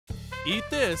Eat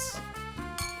this,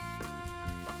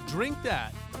 drink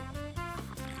that,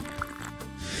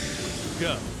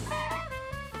 go.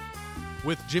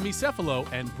 With Jimmy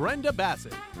Cefalo and Brenda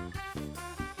Bassett.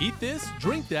 Eat this,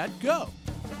 drink that, go.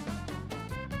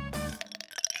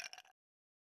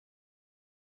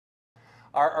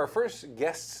 Our first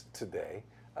guests today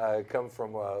come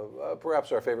from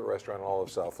perhaps our favorite restaurant in all of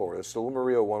South Florida,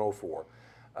 Salumeria 104.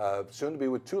 Soon to be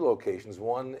with 2 locations,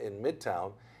 one in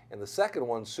Midtown, and the second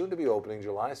one soon to be opening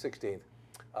July 16th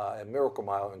at Miracle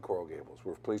Mile in Coral Gables.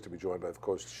 We're pleased to be joined by, of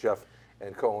course, chef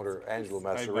and co-owner Angelo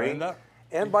Masserini,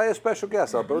 and by a special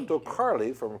guest, Alberto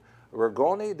Carli from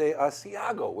Rigoni di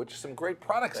Asiago, which is some great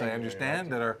products, I understand,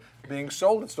 that are being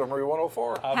sold at Salumeria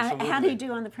 104. How do you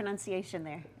do on the pronunciation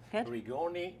there? Good?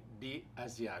 Rigoni di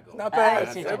Asiago. Not bad.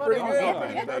 That's That's pretty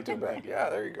good. Not too bad. Yeah,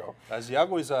 there you go.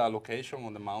 Asiago is a location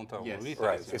on the mountain. Yes.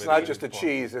 Right. It's not just a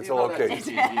cheese, it's a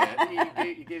location.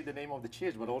 He gave the name of the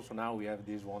cheese, but also now we have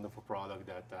these wonderful products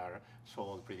that are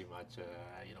sold pretty much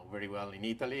very well in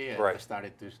Italy and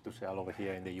started to sell over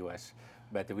here in the US.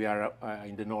 But we are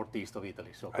in the northeast of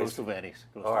Italy, so close to Venice.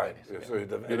 All right. So in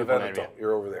the Veneto,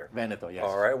 you're over there. Veneto, yes.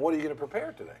 All right. What are you going to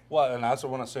prepare today? Well, and I also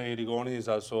want to say Rigoni is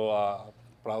also a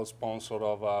proud sponsor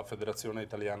of Federazione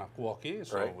Italiana Cuochi,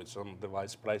 so which I'm the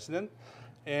vice president.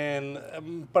 And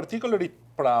I'm particularly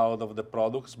proud of the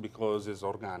products because it's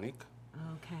organic.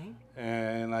 Okay.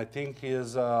 And I think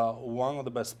it's one of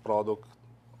the best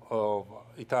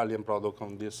Italian product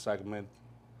on this segment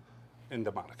in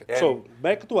the market. And so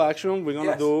back to action, we're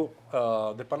going to do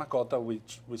the panna cotta,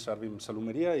 which we serve in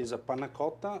Salumeria, is a panna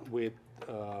cotta with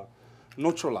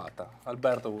nocciolata.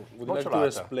 Alberto, would you like to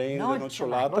explain the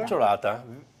nocciolata? Nocciolata.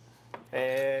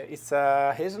 It's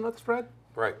a hazelnut spread.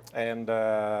 Right. And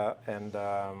I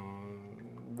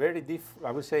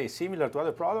would say similar to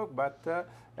other product, but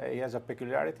it has a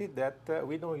peculiarity that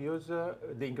we don't use, the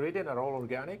ingredients are all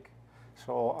organic,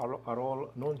 so are all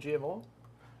non-GMO.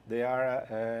 They are,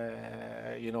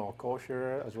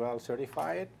 kosher as well,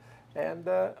 certified. And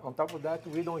on top of that,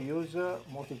 we don't use,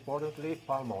 most importantly,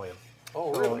 palm oil.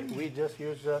 Oh, so really? We just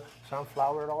use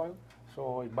sunflower oil,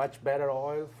 so much better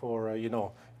oil for,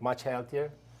 much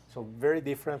healthier. So very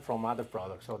different from other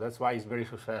products. So that's why it's very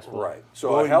successful. Right.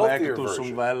 So a healthier back to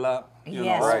version. Sunvella,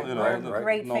 we're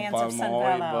great no fans of palm oil,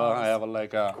 Sunvella. but I have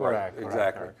like a Correct.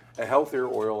 Exactly. A healthier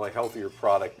oil, a healthier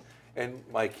product. And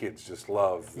my kids just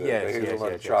love the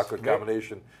hazelnut chocolate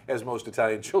combination, as most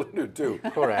Italian children do too.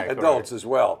 Correct. Adults as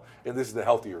well. And this is the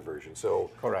healthier version.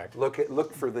 So correct.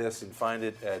 Look for this and find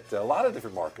it at a lot of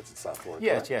different markets in South Florida.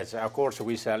 Yes. Of course,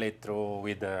 we sell it through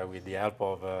with the help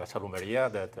of Salumeria.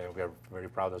 That we are very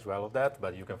proud as well of that.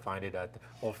 But you can find it at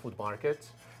all food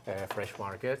markets, fresh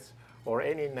markets, or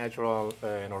any natural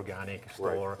and organic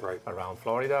store around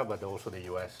Florida, but also the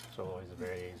U.S. So it's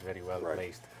very well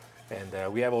placed. And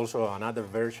we have also another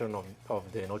version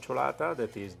of the nocciolata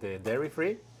that is the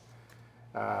dairy-free.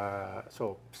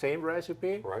 So same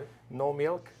recipe, no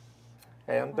milk,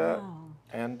 and let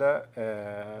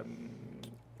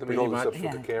me hold this up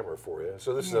for the camera for you.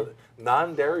 So this is a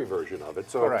non-dairy version of it.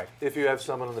 So if you have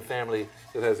someone in the family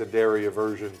that has a dairy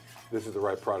aversion, this is the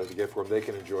right product to get for them. They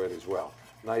can enjoy it as well.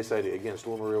 Nice idea. Again,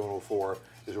 Salumeria 104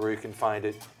 is where you can find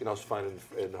it. You can also find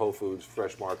it in Whole Foods,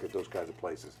 Fresh Market, those kinds of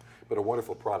places. But a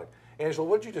wonderful product. Angelo,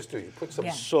 what did you just do? You put some...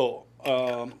 So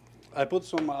I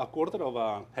put a quarter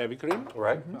of heavy cream,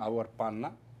 our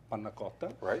panna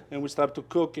cotta, and we start to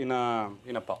cook in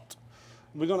a pot.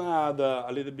 We're going to add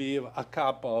a little bit, a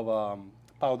cup of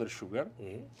powdered sugar,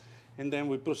 and then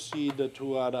we proceed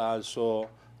to add also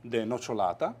the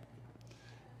nocciolata.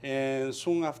 And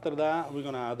soon after that, we're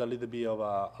going to add a little bit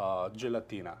of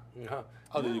gelatina.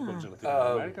 How do you call gelatina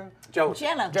in America?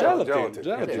 Gelatin.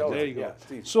 There you go.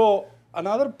 Yeah. So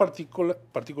another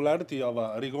particularity of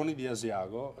Rigoni di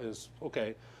Asiago is,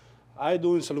 I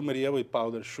do in Salumeria with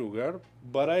powdered sugar,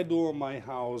 but I do in my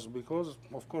house because,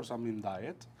 of course, I'm in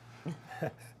diet.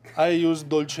 I use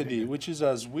Dolce D, which is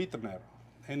a sweetener,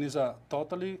 and is a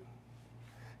totally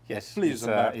please.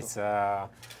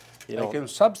 I can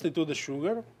substitute the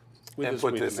sugar with and the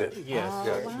put sweetener. this in. Yes.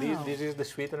 Wow. This is the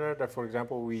sweetener that, for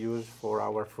example, we use for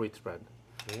our fruit spread.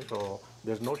 So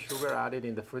there's no sugar added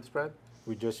in the fruit spread.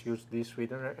 We just use this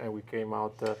sweetener, and we came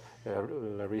out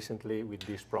recently with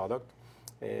this product.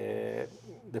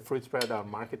 The fruit spread are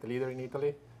market leader in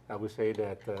Italy. I would say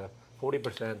that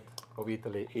 40% of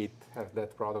Italy has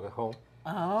that product at home.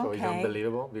 Oh, so it's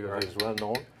unbelievable because it's well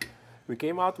known. We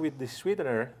came out with this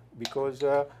sweetener because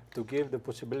to give the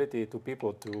possibility to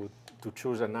people to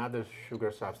choose another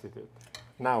sugar substitute.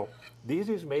 Now, this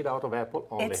is made out of apple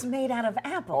only. It's made out of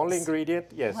apples. Only ingredient,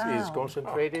 yes, is Wow.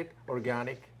 concentrated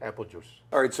organic apple juice.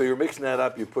 All right, so you're mixing that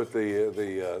up. You put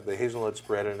the hazelnut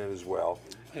spread in it as well.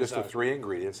 Just the Exactly. 3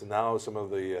 ingredients, and now some of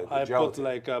the I gelatin. put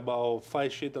like about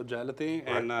 5 sheets of gelatin,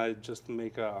 and I just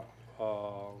make a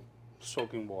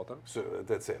soaking water, So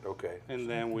that's it, okay. and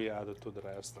then we add it to the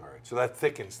rest. All right, so that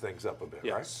thickens things up a bit,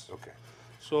 Yes. right? Okay.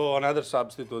 So another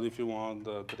substitute, if you want,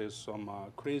 there is some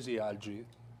crazy algae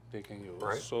they can use.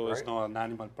 Right, So it's right. not an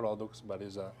animal product, but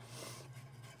it's a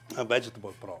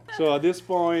vegetable product. So at this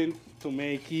point, to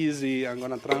make easy, I'm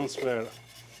gonna transfer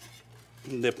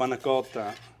the panna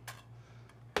cotta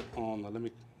on. Let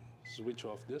me switch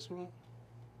off this one.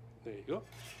 There you go.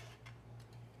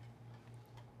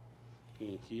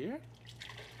 In here.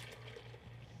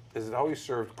 Is it always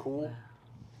served cool?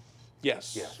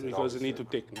 Yes, Yes, it because always you need to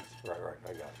served. thicken it. Right,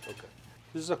 I got it, okay.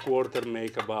 This is a quarter,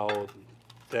 make about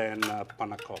 10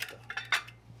 panna cotta.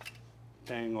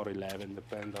 10 or 11,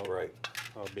 depend on Right.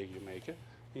 how big you make it.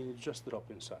 And you just drop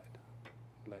inside,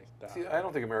 like that. See, I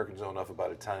don't think Americans know enough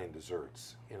about Italian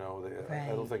desserts. You know, I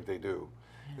don't Right. think they do.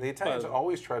 And the Italians Well-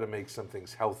 always try to make some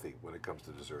things healthy when it comes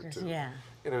to dessert, too. Yeah.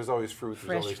 You know, there's always fruit, there's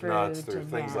Fresh always nuts, fruit there's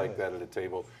and things yeah. like that at a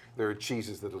table. There are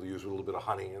cheeses that will use a little bit of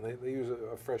honey, and they use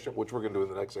a fresh, which we're going to do in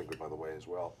the next segment, by the way, as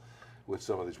well, with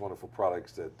some of these wonderful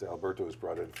products that Alberto has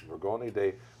brought in from Vergone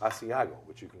de Asiago,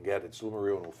 which you can get at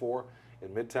Slumeria 104 in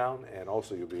Midtown, and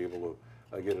also you'll be able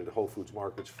to get it at Whole Foods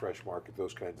markets, Fresh Market,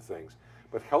 those kinds of things.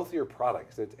 But healthier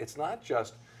products. It's not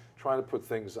just trying to put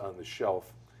things on the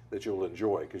shelf that you'll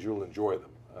enjoy, because you'll enjoy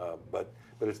them, but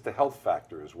it's the health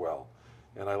factor as well.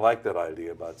 And I like that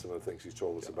idea about some of the things he's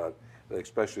told us about,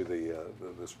 especially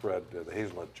the spread, the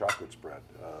hazelnut chocolate spread,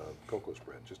 cocoa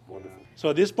spread, just wonderful. So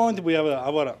at this point, we have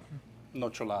our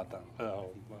nocciolata,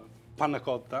 panna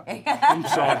cotta. I'm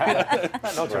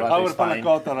sorry. Our panna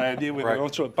cotta ready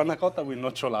with panna cotta with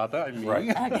nocciolata, I mean. Right.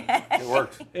 It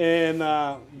works. And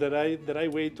the right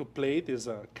way to plate is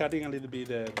cutting a little bit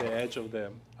the edge of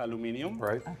the aluminum.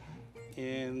 Right.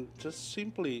 And just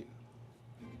simply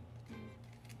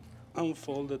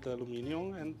unfold the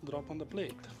aluminum and drop on the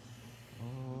plate.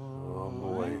 Oh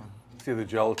boy. See, the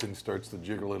gelatin starts to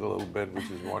jiggle it a little bit, which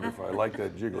is wonderful. I like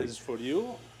that jiggling. This is for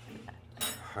you.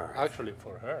 Actually,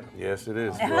 for her. Yes, it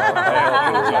is.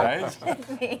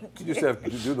 You just have to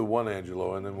do the one,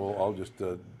 Angelo, and then I'll just,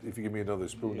 if you give me another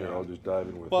spoon there, I'll just dive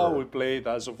in with Well, her. we played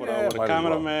also for Yeah, our might as well.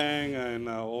 cameraman and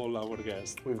all our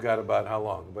guests. We've got about how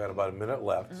long? We've got about a minute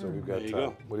left, so we've got There you time.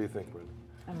 go. What do you think, Brenda?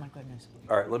 Oh my goodness.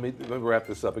 All right, let me wrap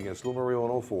this up again. Slumeria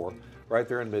 104, right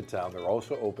there in Midtown. They're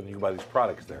also open. You can buy these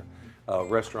products there.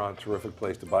 Restaurant, terrific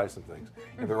place to buy some things.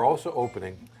 And they're also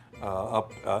opening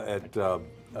up at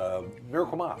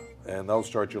Miracle Mile, and they'll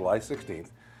start July 16th.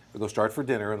 They'll start for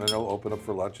dinner, and then they'll open up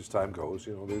for lunch as time goes.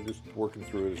 You know, they're just working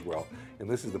through it as well. And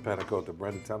this is the panna cotta.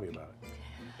 Brenda, tell me about it.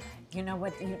 You know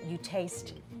what? You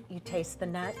taste the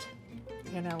nut,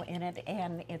 you know, in it,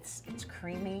 and it's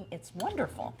creamy. It's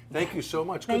wonderful. Thank you so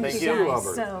much. Thank Good to you see you, guys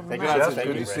Albert. so much. Yes, Thank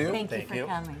good you, to see you. Thank you Thank for you.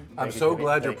 coming. I'm Thank you, so Jimmy.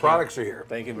 glad your Thank you. products are here.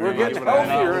 Thank you We're very getting much.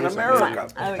 healthier in America.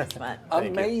 Oh, it's fun.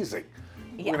 Amazing.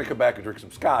 We're going to come back and drink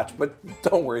some scotch, but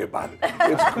don't worry about it.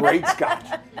 It's great scotch.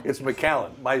 It's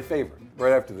Macallan, my favorite.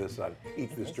 Right after this on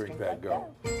Eat This, Drink That, Go.